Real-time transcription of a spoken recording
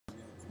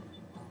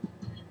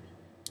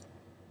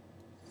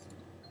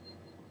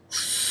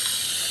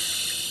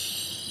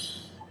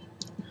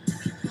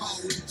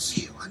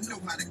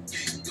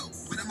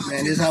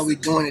Man, this how we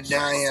doing it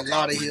down here in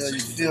Lauderhill, you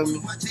feel me?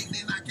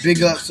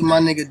 Big ups to my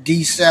nigga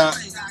D-South.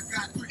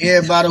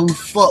 Everybody who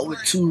fuck with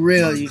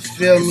 2Real, you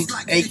feel me?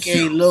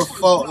 AKA Lil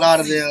Fault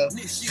Lauderdale.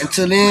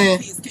 Until then,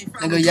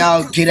 nigga,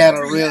 y'all get at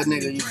a real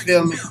nigga, you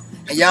feel me?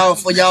 And y'all,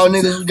 for y'all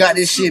niggas who got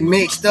this shit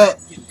mixed up,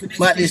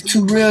 about this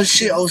 2Real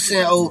shit,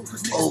 saying,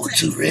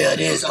 2Real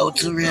this,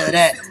 2Real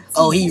that,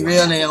 he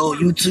real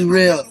and you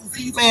 2Real.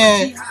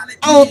 Man,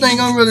 I don't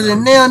think I'm realer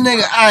than nail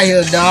nigga out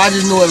here, dog. I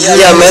just know it real.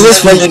 Yeah, man,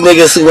 this for you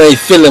niggas who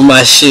ain't feeling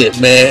my shit,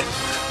 man.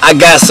 I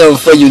got something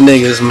for you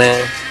niggas,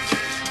 man.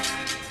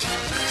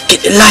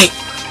 Get the light.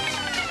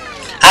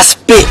 I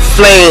spit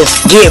flames,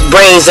 get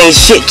brains, ain't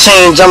shit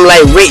change. I'm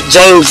like Rick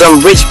James,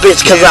 I'm rich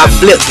bitch cause I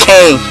flip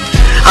cane.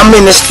 I'm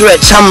in the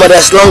stretch hummer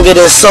that's longer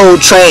than Soul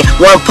Train.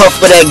 One puff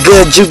of that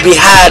good, you be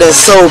higher than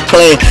Soul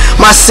Plane.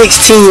 My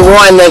 16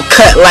 roaring and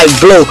cut like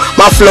blow.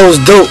 My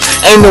flow's dope,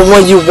 ain't the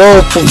one you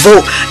won't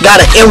provoke. Got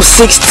an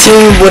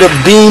M16 with a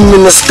beam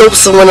in the scope,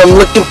 so when I'm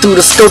looking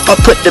through the scope, I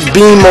put the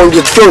beam on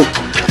your throat.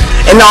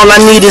 And all I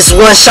need is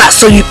one shot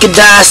so you can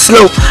die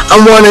slow.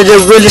 I'm one of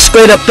the really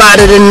straight up out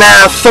of the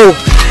 9-4.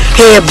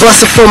 Head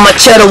bustin' for my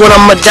cheddar, what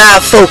I'ma die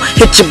for.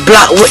 Hit your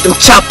block with them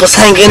choppers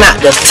hanging out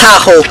the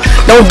Tahoe.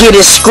 Don't get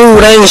it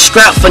screwed, I ain't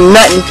strapped for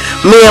nothing.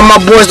 Me and my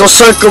boys don't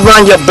circle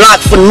around your block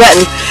for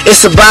nothing.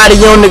 It's a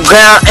body on the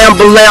ground,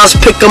 ambulance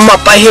pick 'em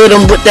up. I hit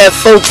 'em with that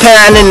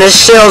 4-pound and the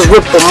shells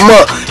rip 'em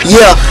up.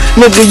 Yeah,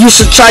 nigga, you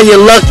should try your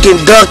luck and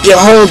duck.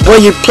 Your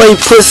homeboy, you play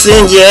pussy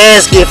and your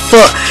ass get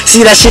fucked.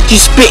 See that shit you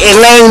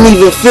spittin', I ain't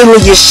even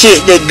feeling your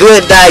shit. That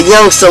good die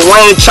young, so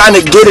I ain't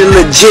tryna get it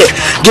legit.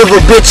 Give a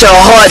bitch a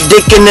hard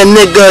dick and a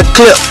nigga a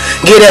clip.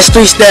 Get that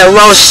streets, that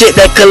raw shit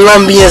that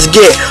Colombians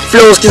get.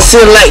 Flows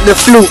considered like the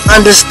flu,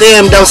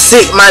 understand I'm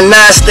sick. My 9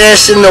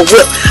 stash in the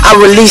whip, I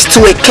release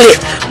to a clip.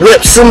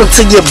 Whip similar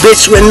to your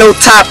bitch with no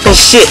top and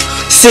shit.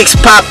 6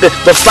 poppin',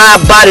 but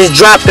 5 bodies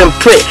dropping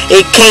prick.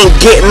 It can't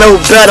get no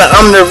better,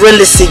 I'm the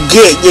realest it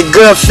get. Your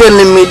girl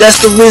feeling me, that's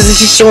the reason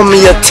she showing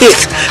me her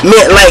tits.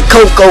 Mint like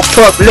Cocoa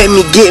Puff, let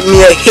me get me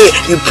a hit.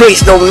 You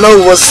pricks don't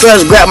know what's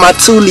up, grab my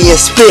toolie and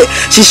spit.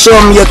 She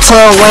showing me her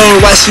tongue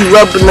ring while she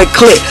rubbing the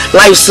clit.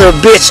 Life's a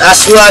bitch, I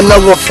swear I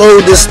never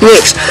fold the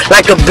snitch.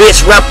 Like a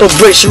bitch, wrap a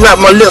brick, she wrap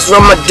my lips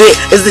around my dick.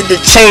 Is it the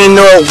chain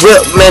or a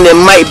whip, man, it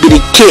might be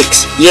the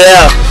kicks,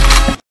 yeah.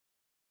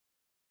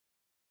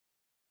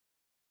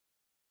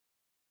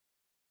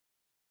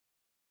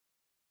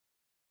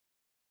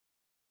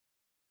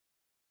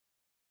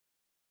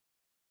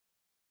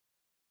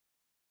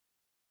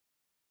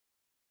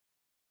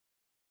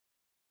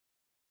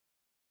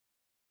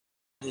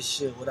 This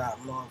shit without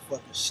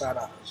motherfucking shout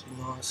outs, you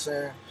know what I'm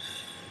saying?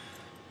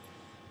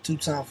 2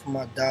 times for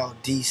my dog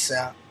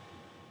D-South.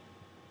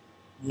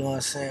 You know what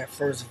I'm saying?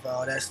 First of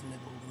all, that's the nigga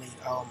who made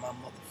all my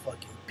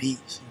motherfucking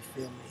beats.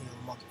 You feel me? He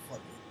a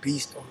motherfucking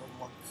beast on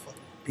the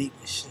motherfucking beat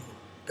machine.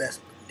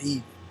 Best believe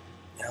it.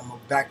 And I'm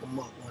gonna back him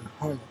up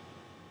 100.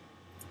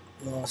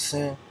 You know what I'm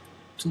saying?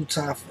 2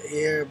 times for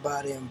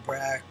everybody in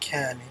Broward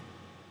County,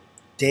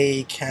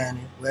 Dade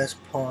County, West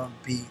Palm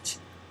Beach,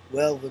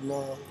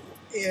 Welvernor.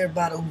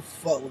 Everybody who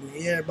fuck with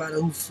me, everybody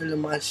who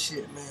feeling my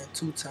shit, man.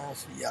 2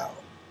 times for y'all.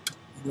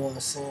 You know what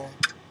I'm saying?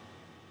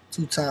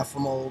 2 times for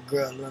my old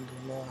girl, Linda.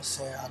 You know what I'm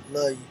saying? I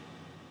love you.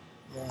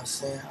 You know what I'm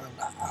saying?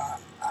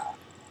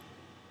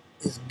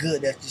 It's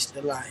good that you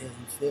still out here.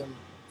 You feel me?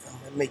 I'm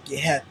gonna make you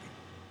happy.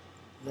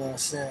 You know what I'm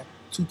saying?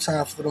 2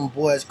 times for them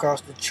boys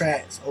across the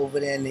tracks over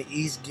there in the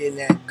east getting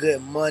that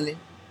good money.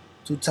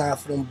 2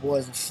 times for them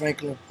boys in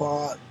Franklin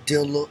Park,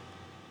 Dillard.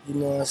 You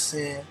know what I'm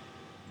saying?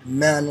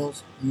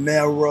 Manos,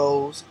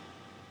 Melrose,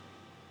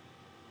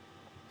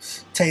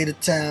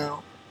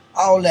 Tatertown,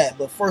 all that.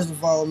 But first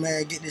of all,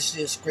 man, get this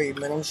shit straight,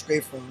 man. I'm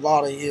straight from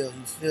Lauderhill,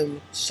 you feel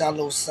me?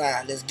 Shallow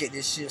side, let's get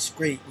this shit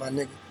straight, my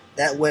nigga.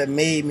 That what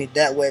made me,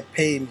 that what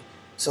paid me.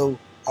 So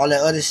all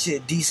that other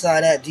shit,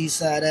 D-side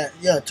that,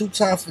 yeah, 2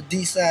 times for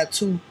D-side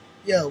too,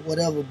 yeah,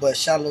 whatever. But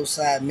shallow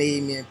side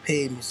made me and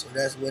paid me, so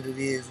that's what it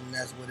is, and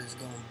that's what it's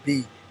gonna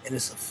be, and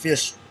it's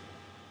official.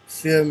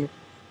 Feel me,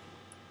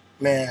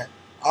 man?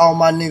 All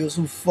my niggas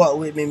who fuck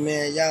with me,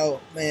 man,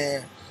 y'all,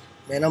 man,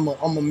 I'm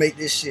gonna make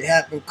this shit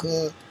happen,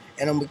 cuz,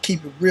 and I'm gonna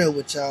keep it real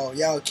with y'all.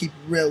 Y'all keep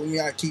it real with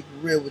me, I keep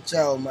it real with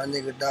y'all, my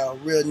nigga, dog.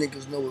 Real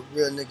niggas know what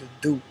real niggas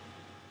do.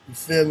 You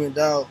feel me,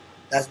 dog?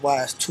 That's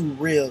why it's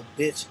 2Real,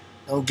 bitch.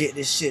 Don't get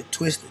this shit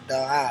twisted,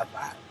 dog.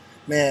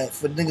 Man,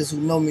 for niggas who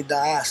know me,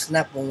 dog, I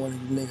snap on one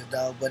of you niggas,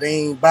 dog, but they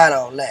ain't about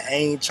all that. I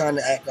ain't trying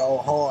to act all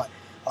hard,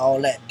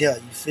 all that there,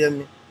 you feel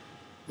me?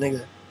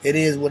 Nigga, it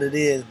is what it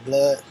is,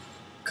 blood.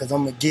 Cause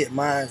I'm gonna get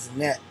mines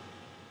and that.